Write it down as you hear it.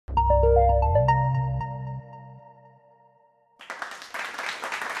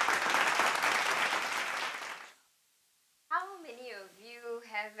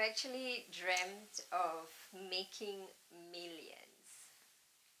actually dreamt of making millions.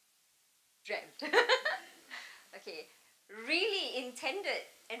 Dreamt. Okay, really intended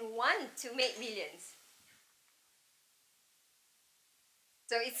and want to make millions.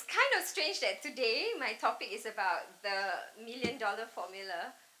 So it's kind of strange that today my topic is about the $1,000,000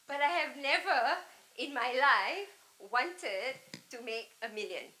 formula, but I have never in my life wanted to make a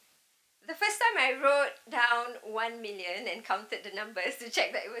million. The first time I wrote down 1,000,000 and counted the numbers to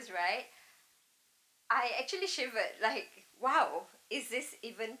check that it was right, I actually shivered, like, wow, is this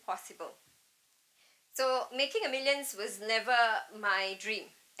even possible? So making a millions was never my dream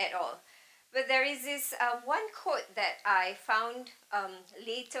at all. But there is this one quote that I found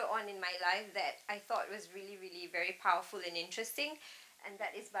later on in my life that I thought was really, really very powerful and interesting. And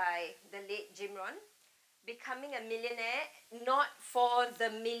that is by the late Jim Rohn. Becoming a millionaire, not for the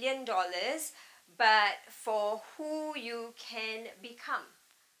 $1,000,000, but for who you can become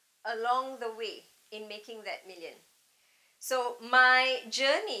along the way in making that million. So my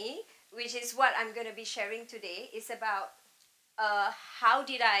journey, which is what I'm going to be sharing today, is about how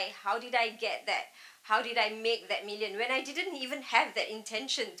did I get that? How did I make that million when I didn't even have that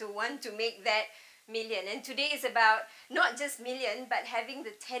intention to want to make that million? And today is about not just million, but having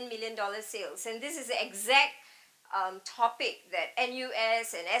the $10,000,000 sales. And this is the exact topic that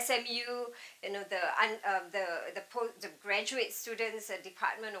NUS and SMU, you know, the graduate students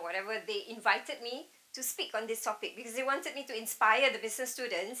department or whatever, they invited me to speak on this topic because they wanted me to inspire the business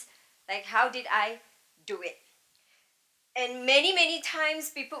students, like how did I do it? And many, many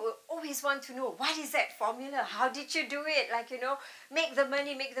times people will always want to know, what is that formula? How did you do it? Like, you know, make the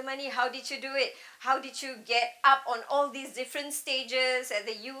money. How did you do it? How did you get up on all these different stages at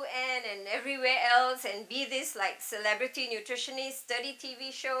the UN and everywhere else and be this like celebrity nutritionist, study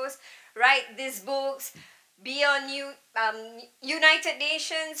TV shows, write these books, be on United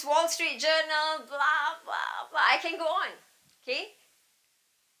Nations, Wall Street Journal, blah, blah, blah. I can go on, okay?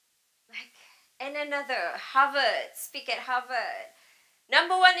 And another, Harvard, speak at Harvard,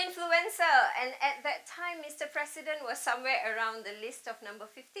 #1 influencer. And at that time, Mr. President was somewhere around the list of number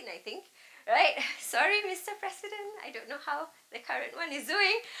 15, I think, right? Sorry, Mr. President, I don't know how the current one is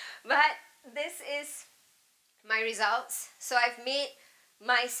doing, but this is my results. So I've made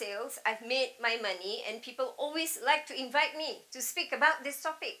my sales, I've made my money, and people always like to invite me to speak about this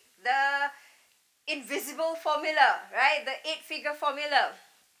topic, the invisible formula, right? The 8-figure formula.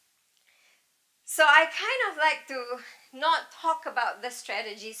 So I kind of like to not talk about the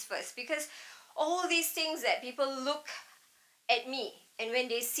strategies first, because all these things that people look at me and when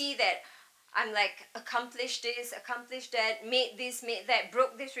they see that I'm like accomplished this, accomplished that, made this, made that,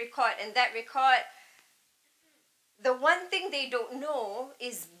 broke this record and that record, the one thing they don't know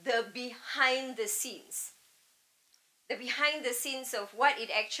is the behind the scenes. The behind the scenes of what it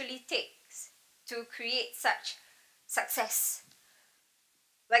actually takes to create such success.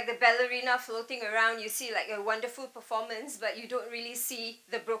 Like the ballerina floating around, you see like a wonderful performance, but you don't really see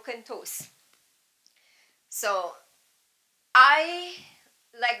the broken toes. So I,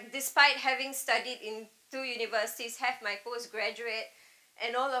 like, despite having studied in 2 universities, have my postgraduate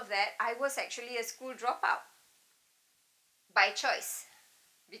and all of that, I was actually a school dropout by choice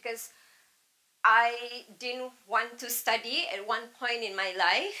because I didn't want to study at one point in my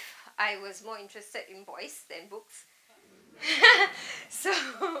life. I was more interested in boys than books. So,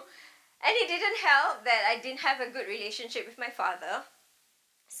 and it didn't help that I didn't have a good relationship with my father.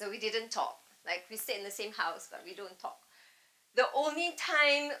 So we didn't talk. Like, we stay in the same house, but we don't talk. The only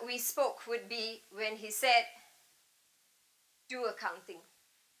time we spoke would be when he said, do accounting,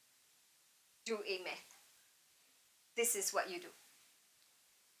 do a math. This is what you do.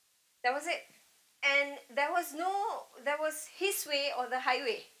 That was it. And there was his way or the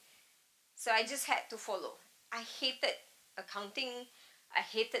highway. So I just had to follow. I hated accounting. I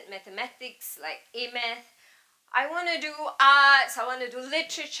hated mathematics, like A-math. I want to do arts, I want to do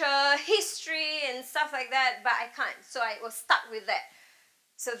literature, history and stuff like that, but I can't. So I was stuck with that.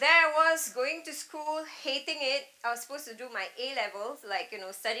 So there I was, going to school, hating it. I was supposed to do my A-levels, like, you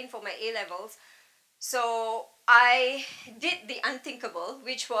know, studying for my A-levels. So I did the unthinkable,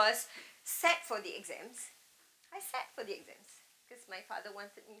 which was sat for the exams. I sat for the exams because my father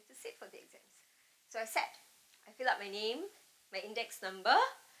wanted me to sit for the exams. So I sat. I filled up my name, my index number,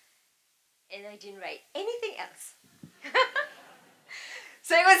 and I didn't write anything else.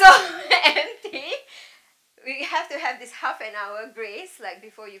 So it was all empty. We have to have this half an hour grace, like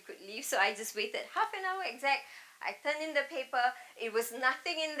before you could leave. So I just waited half an hour exact. I turned in the paper. It was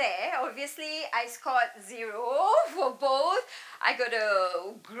nothing in there. Obviously, I scored 0 for both. I got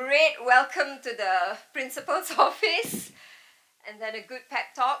a great welcome to the principal's office. and then a good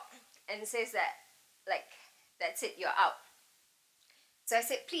pep talk, and says that, like, that's it, you're out. So I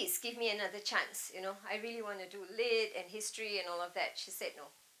said, please give me another chance. I really want to do lit and history and all of that. She said, no,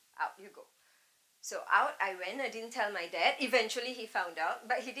 out you go. So out I went. I didn't tell my dad. Eventually he found out,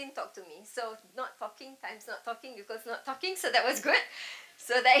 but he didn't talk to me. So not talking times not talking equals not talking. So that was good.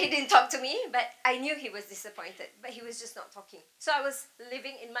 So that he didn't talk to me, but I knew he was disappointed. But he was just not talking. So I was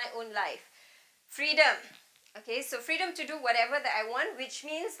living in my own life. Freedom. Okay, so freedom to do whatever that I want, which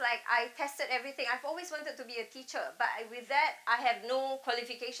means like I tested everything. I've always wanted to be a teacher, but with that, I have no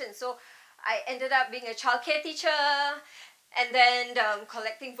qualifications. So I ended up being a childcare teacher, and then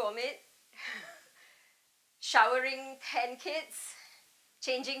collecting vomit, showering 10 kids,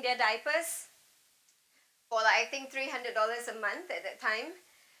 changing their diapers for like, I think $300 a month at that time.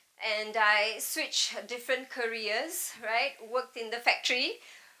 And I switched different careers, right? Worked in the factory,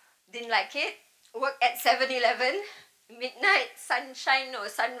 didn't like it. Worked at 7-Eleven, midnight, sunshine or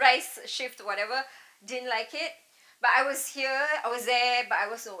sunrise shift, whatever, didn't like it. But I was here, I was there, but I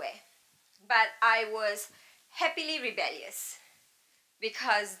was nowhere. But I was happily rebellious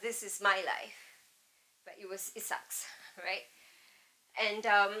because this is my life. But it sucks, right? And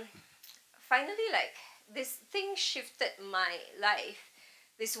finally, like, this thing shifted my life.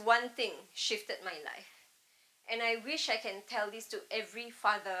 This one thing shifted my life. And I wish I can tell this to every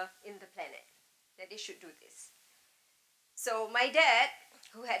father in the planet, that they should do this. So my dad,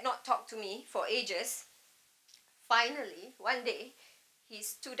 who had not talked to me for ages, finally, one day, he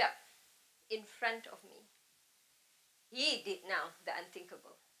stood up in front of me. He did now the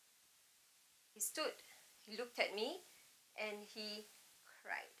unthinkable. He stood, he looked at me, and he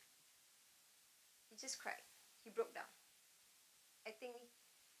cried. He just cried. He broke down. I think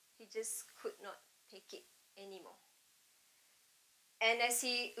he just could not take it anymore. And as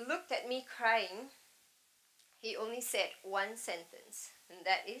he looked at me crying, he only said one sentence, and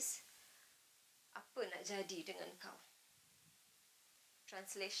that is, apa nak jadi dengan kau?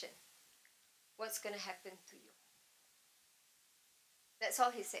 Translation, what's going to happen to you? That's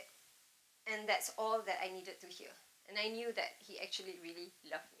all he said. And that's all that I needed to hear. And I knew that he actually really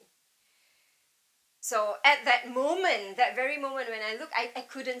loved me. So at that moment, that very moment when I looked, I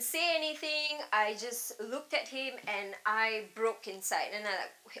couldn't say anything. I just looked at him and I broke inside. And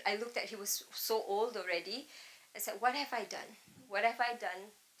I looked at, he was so old already. I said, what have I done? What have I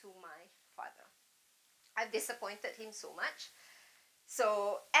done to my father? I've disappointed him so much.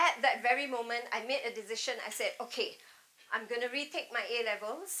 So at that very moment, I made a decision. I said, okay, I'm going to retake my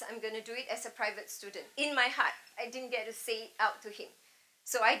A-levels. I'm going to do it as a private student. In my heart, I didn't get to say it out to him.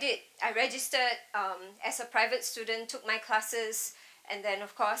 So I did. I registered as a private student, took my classes, and then,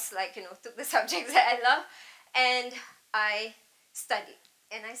 of course, took the subjects that I love, and I studied.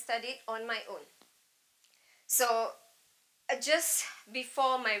 And I studied on my own. So just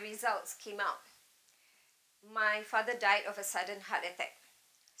before my results came out, my father died of a sudden heart attack.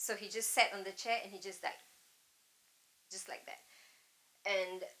 So he just sat on the chair and he just died. Just like that.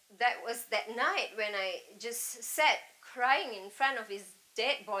 And that was that night when I just sat crying in front of his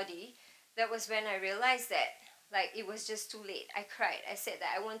dead body. That was when I realized that, it was just too late. I cried. I said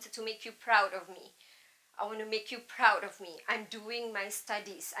that I wanted to make you proud of me. I want to make you proud of me. I'm doing my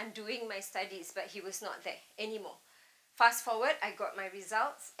studies. But he was not there anymore. Fast forward, I got my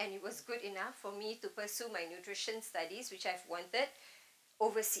results, and it was good enough for me to pursue my nutrition studies, which I've wanted,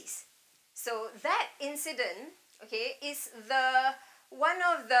 overseas. So that incident, okay, is one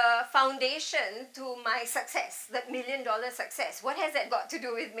of the foundation to my success, that $1 million success. What has that got to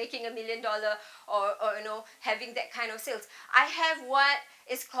do with making $1 million or having that kind of sales? I have what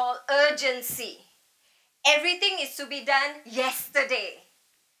is called urgency. Everything is to be done yesterday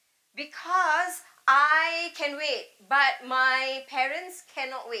because I can wait, but my parents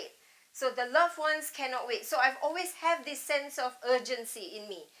cannot wait. So the loved ones cannot wait. So I've always had this sense of urgency in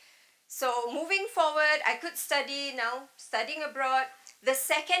me. So moving forward, I could study now, studying abroad. The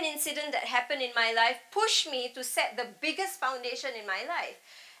second incident that happened in my life pushed me to set the biggest foundation in my life.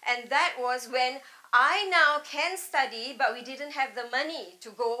 And that was when I now can study, but we didn't have the money to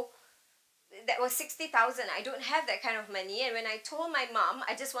go. That was 60,000. I don't have that kind of money. And when I told my mom,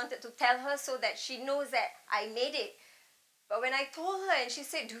 I just wanted to tell her so that she knows that I made it. But when I told her and she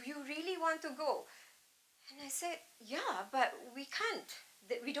said, do you really want to go? And I said, yeah, but we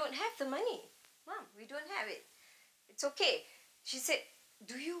can't. We don't have the money. Mom, we don't have it. It's okay. She said,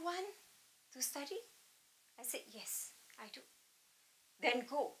 do you want to study? I said, yes, I do. Then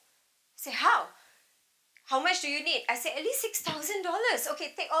go. I said, how? How much do you need? I said, at least $6,000.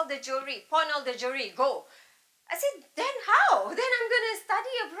 Okay, take all the jewelry, pawn all the jewelry, go. I said, then how? Then I'm going to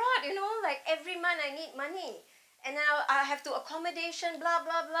study abroad, every month I need money. And then I have to accommodation, blah,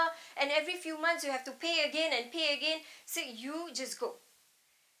 blah, blah. And every few months you have to pay again and pay again. So you just go.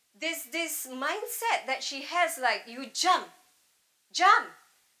 This mindset that she has, like, you jump.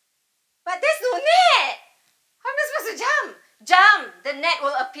 But there's no net. How am I supposed to jump? Jump, the net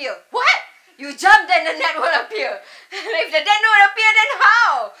will appear. What? You jump, then the net will appear. If the net don't appear, then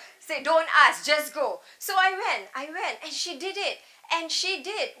how? Say, don't ask, just go. So I went, and she did it. And she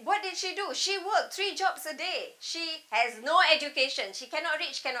did. What did she do? She worked 3 jobs a day. She has no education. She cannot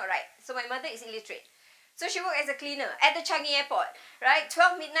read, she cannot write. So my mother is illiterate. So she worked as a cleaner at the Changi airport, right?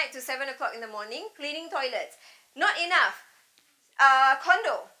 12 midnight to 7 o'clock in the morning, cleaning toilets. Not enough.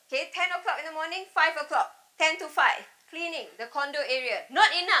 Condo, okay, 10 o'clock in the morning, 5 o'clock, 10 to 5, cleaning the condo area.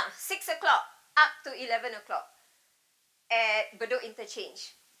 Not enough. 6 o'clock up to 11 o'clock at Bedok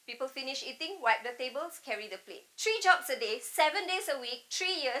Interchange. People finish eating, wipe the tables, carry the plate. 3 jobs a day, 7 days a week, 3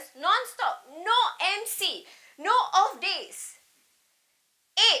 years, non-stop. No MC, no off days.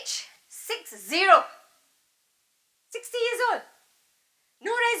 Age, 60. 60 years old.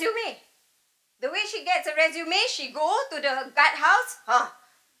 No resume. The way she gets a resume, she go to the guard house.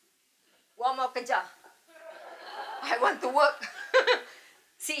 Wah mau kerja. I want to work.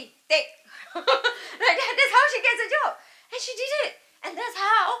 See, take. Like that, that's how she gets a job. And she did it. And that's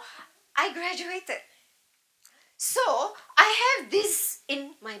how I graduated. So, I have this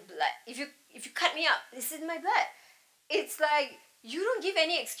in my blood. If you cut me up, this is in my blood. It's like, you don't give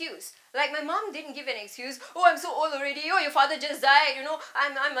any excuse. Like my mom didn't give an excuse. Oh, I'm so old already. Oh, your father just died. You know,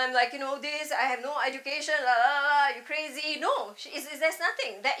 I'm like, you know, this. I have no education. La la la. You crazy? No, there's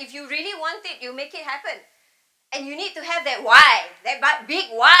nothing. That if you really want it, you make it happen. And you need to have that why, that big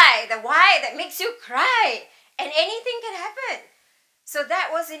why, the why that makes you cry. And anything can happen. So that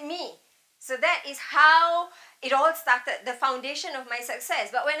was in me. So that is how it all started, the foundation of my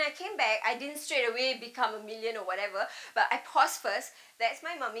success. But when I came back, I didn't straight away become a million or whatever. But I paused first. That's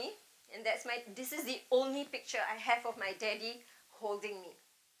my mummy. And this is the only picture I have of my daddy holding me.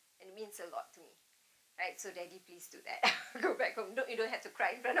 And it means a lot to me. Right? So daddy, please do that. Go back home. You don't have to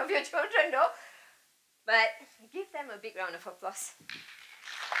cry in front of your children, though. But give them a big round of applause.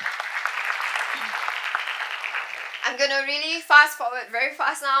 I'm going to really fast forward very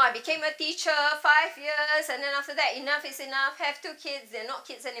fast now. I became a teacher, 5 years, and then after that, enough is enough. Have 2 kids. They're not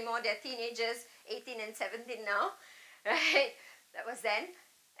kids anymore. They're teenagers, 18 and 17 now. Right? That was then.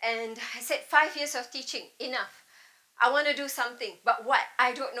 And I said, 5 years of teaching, enough. I want to do something. But what?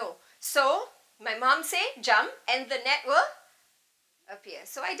 I don't know. So, my mom said, jump, and the net will appear.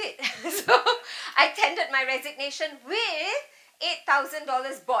 So I did. So, I tendered my resignation with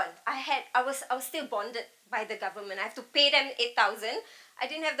 $8,000 bond. I was still bonded by the government. I have to pay them $8,000. I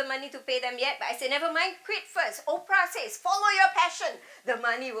didn't have the money to pay them yet, but I said, never mind, quit first. Oprah says, follow your passion. The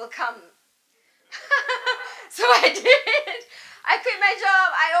money will come. So I did. I quit my job.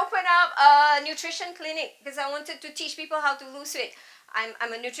 I opened up a nutrition clinic because I wanted to teach people how to lose weight.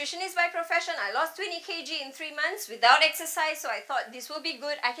 I'm a nutritionist by profession. I lost 20 kg in 3 months without exercise, so I thought this will be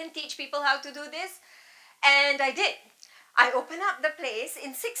good. I can teach people how to do this. And I did. I opened up the place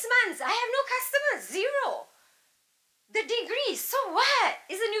in 6 months. I have no customers, 0. The degree, so what?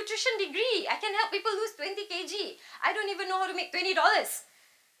 It's a nutrition degree. I can help people lose 20 kg. I don't even know how to make $20.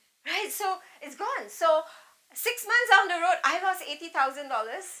 Right? So it's gone. So 6 months down the road, I lost $80,000.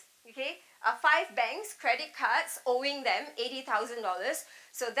 Okay? 5 banks, credit cards, owing them $80,000.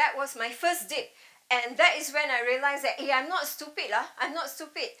 So that was my first dip. And that is when I realized that, hey, I'm not stupid. I'm not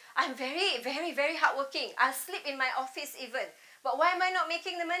stupid. I'm very, very, very hardworking. I'll sleep in my office even. But why am I not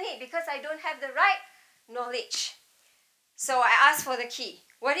making the money? Because I don't have the right knowledge. So I asked for the key.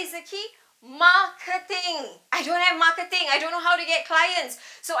 What is the key? Marketing. I don't have marketing. I don't know how to get clients.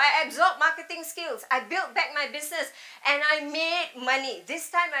 So I absorbed marketing skills. I built back my business and I made money. This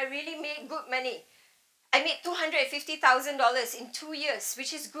time I really made good money. I made $250,000 in 2 years,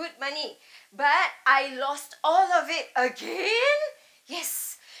 which is good money. But I lost all of it again?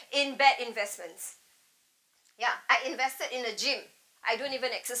 Yes, in bad investments. Yeah, I invested in a gym. I don't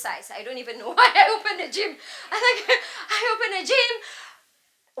even exercise. I don't even know why I opened a gym. I opened a gym.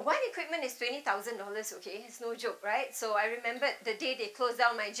 One equipment is $20,000, okay? It's no joke, right? So I remembered the day they closed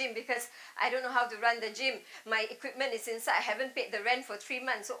down my gym because I don't know how to run the gym. My equipment is inside. I haven't paid the rent for 3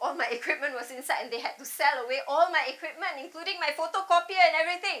 months. So all my equipment was inside and they had to sell away all my equipment, including my photocopier and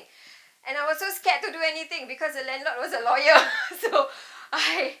everything. And I was so scared to do anything because the landlord was a lawyer. So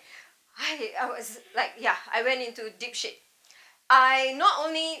I was like, yeah, I went into deep shit. I not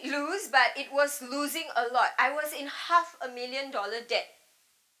only lose, but it was losing a lot. I was in $500,000 debt.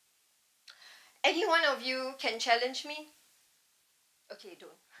 Any one of you can challenge me? Okay,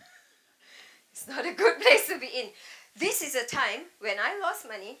 don't. It's not a good place to be in. This is a time when I lost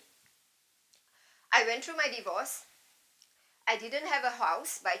money. I went through my divorce. I didn't have a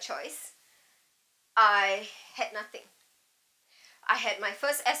house by choice. I had nothing. I had my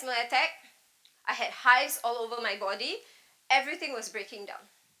first asthma attack. I had hives all over my body. Everything was breaking down.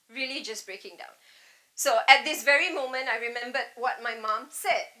 Really just breaking down. So at this very moment, I remembered what my mom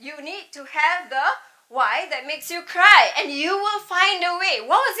said. You need to have the why that makes you cry, and you will find a way.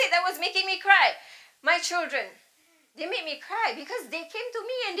 What was it that was making me cry? My children. They made me cry because they came to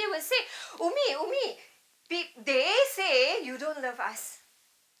me and they would say, Umi, they say you don't love us.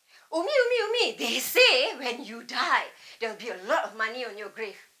 Umi, they say when you die, there'll be a lot of money on your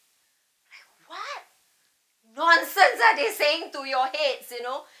grave. Like, what nonsense are they saying to your heads, you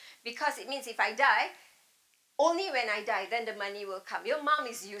know? Because it means if I die, only when I die, then the money will come. Your mom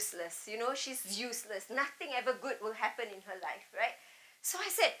is useless, you know, she's useless. Nothing ever good will happen in her life, right? So I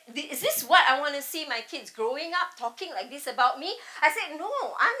said, is this what I want to see my kids growing up talking like this about me? I said,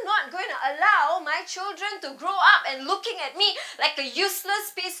 no, I'm not going to allow my children to grow up and looking at me like a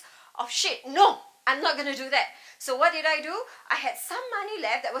useless piece of shit. No, I'm not going to do that. So what did I do? I had some money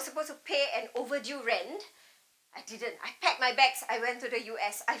left that was supposed to pay an overdue rent. I didn't. I packed my bags. I went to the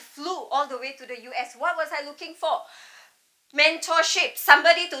US. I flew all the way to the US. What was I looking for? Mentorship.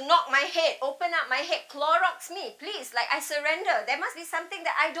 Somebody to knock my head, open up my head, Clorox me, please. Like, I surrender. There must be something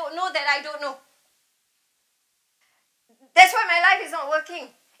that I don't know that I don't know. That's why my life is not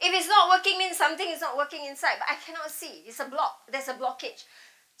working. If it's not working, means something is not working inside. But I cannot see. It's a block. There's a blockage.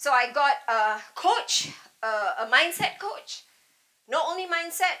 So I got a coach, a mindset coach. Not only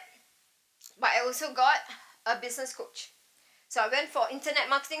mindset, but I also got a business coach. So I went for internet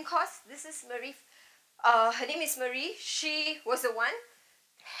marketing course. This is Marie. Her name is Marie. She was the one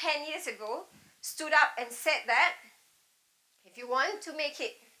 10 years ago stood up and said that if you want to make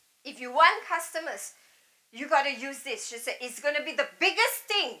it, if you want customers, you got to use this. She said it's going to be the biggest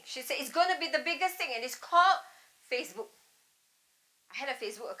thing. She said it's going to be the biggest thing, and it's called Facebook. I had a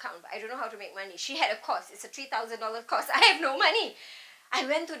Facebook account, but I don't know how to make money. She had a course. It's a $3,000 course. I have no money. I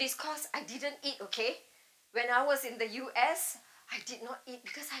went to this course. I didn't eat, okay? When I was in the US, I did not eat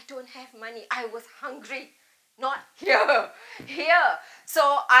because I don't have money. I was hungry. Not here. Here.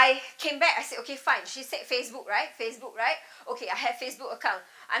 So I came back. I said, okay, fine. She said Facebook, right? Facebook, right? Okay, I have Facebook account.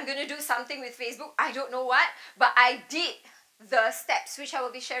 I'm going to do something with Facebook. I don't know what. But I did the steps, which I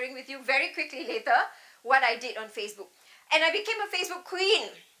will be sharing with you very quickly later, what I did on Facebook. And I became a Facebook queen.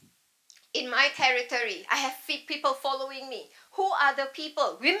 In my territory, I have people following me. Who are the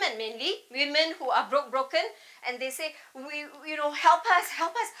people? Women mainly. Women who are broken. And they say, help us.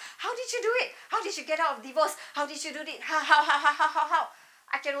 How did you do it? How did you get out of divorce? How did you do it? How?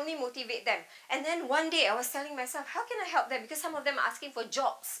 I can only motivate them. And then one day I was telling myself, how can I help them? Because some of them are asking for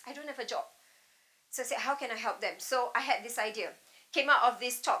jobs. I don't have a job. So I said, how can I help them? So I had this idea. Came out of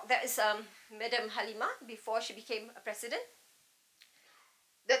this talk. That is Madam Halima before she became a president.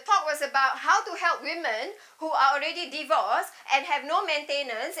 The talk was about how to help women who are already divorced and have no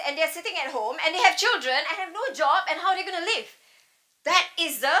maintenance and they're sitting at home and they have children and have no job, and how are they going to live? That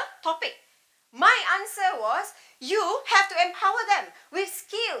is the topic. My answer was, you have to empower them with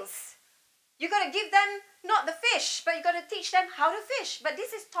skills. You got to give them not the fish, but you got to teach them how to fish. But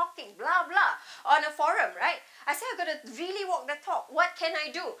this is talking, blah, blah, on a forum, right? I said, I've got to really walk the talk. What can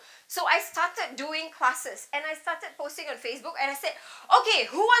I do? So I started doing classes and I started posting on Facebook and I said, okay,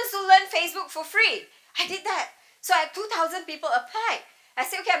 who wants to learn Facebook for free? I did that. So I had 2,000 people apply. I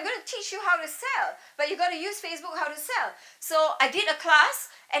said, okay, I'm going to teach you how to sell, but you got to use Facebook how to sell. So I did a class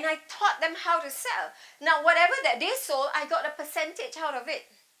and I taught them how to sell. Now, whatever that they sold, I got a percentage out of it.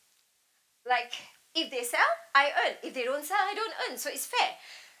 Like, if they sell, I earn. If they don't sell, I don't earn. So it's fair.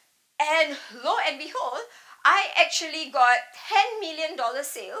 And lo and behold, I actually got $10 million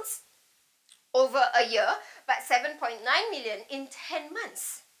sales over a year, but 7.9 million in 10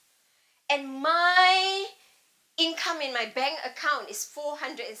 months. And my income in my bank account is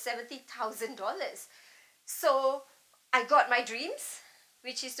 $470,000. So I got my dreams,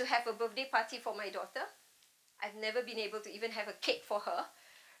 which is to have a birthday party for my daughter. I've never been able to even have a cake for her.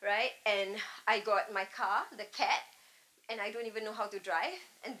 Right? And I got my car, the cat, and I don't even know how to drive.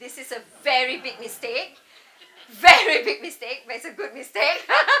 And this is a very big mistake. Very big mistake, but it's a good mistake.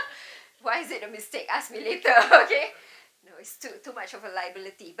 Why is it a mistake? Ask me later, okay? No, it's too much of a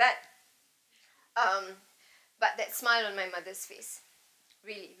liability. But that smile on my mother's face,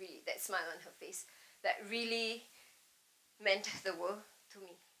 really, really, that smile on her face, that really meant the world to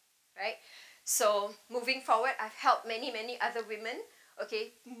me, right? So moving forward, I've helped many, many other women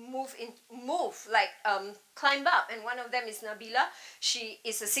okay, like climb up. And one of them is Nabila. She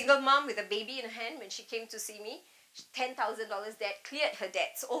is a single mom with a baby in her hand. When she came to see me, $10,000 debt, cleared her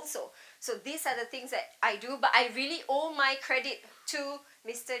debts also. So these are the things that I do, but I really owe my credit to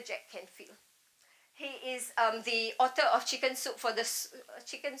Mr. Jack Canfield. He is the author of Chicken Soup for the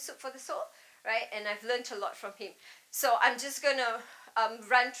Soul, right? And I've learned a lot from him. So I'm just gonna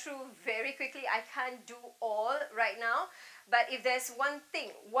run through very quickly. I can't do all right now, but if there's one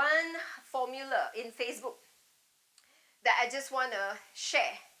thing, one formula in Facebook that I just want to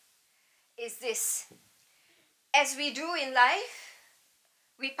share is this. As we do in life,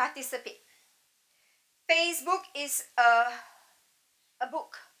 we participate. Facebook is a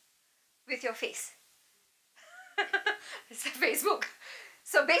book with your face. It's a Facebook.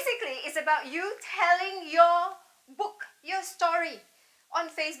 So basically, it's about you telling your book, your story on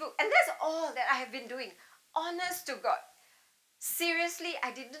Facebook. And that's all that I have been doing. Honest to God. Seriously,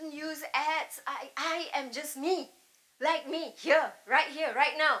 I didn't use ads. I am just me. Like me, here,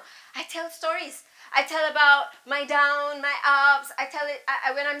 right now. I tell stories. I tell about my down, my ups. I tell it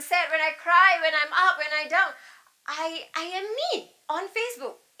when I'm sad, when I cry, when I'm up, when I'm down. I am me on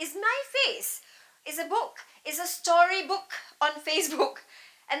Facebook. It's my face. It's a book. It's a storybook on Facebook.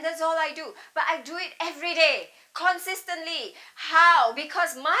 And that's all I do. But I do it every day, consistently. How?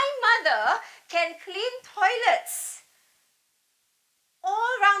 Because my mother can clean toilets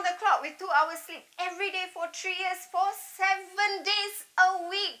all around the clock with 2 hours sleep every day for 3 years, for 7 days a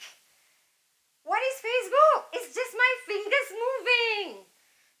week. What is Facebook? It's just my fingers moving.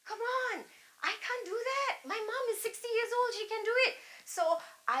 Come on. I can't do that. My mom is 60 years old. She can do it. So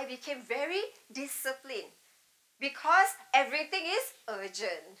I became very disciplined because everything is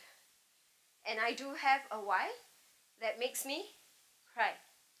urgent. And I do have a why that makes me cry.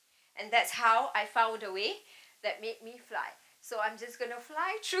 And that's how I found a way that made me fly. So I'm just going to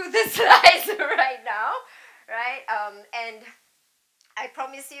fly through the slides right now, right? And I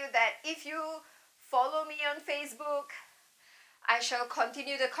promise you that if you follow me on Facebook, I shall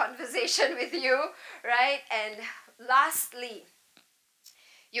continue the conversation with you, right? And lastly,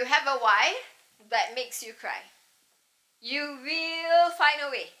 you have a why that makes you cry. You will find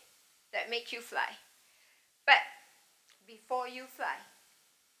a way that make you fly. But before you fly,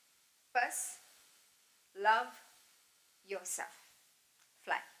 first, love yourself.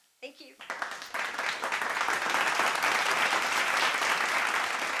 Fly. Thank you.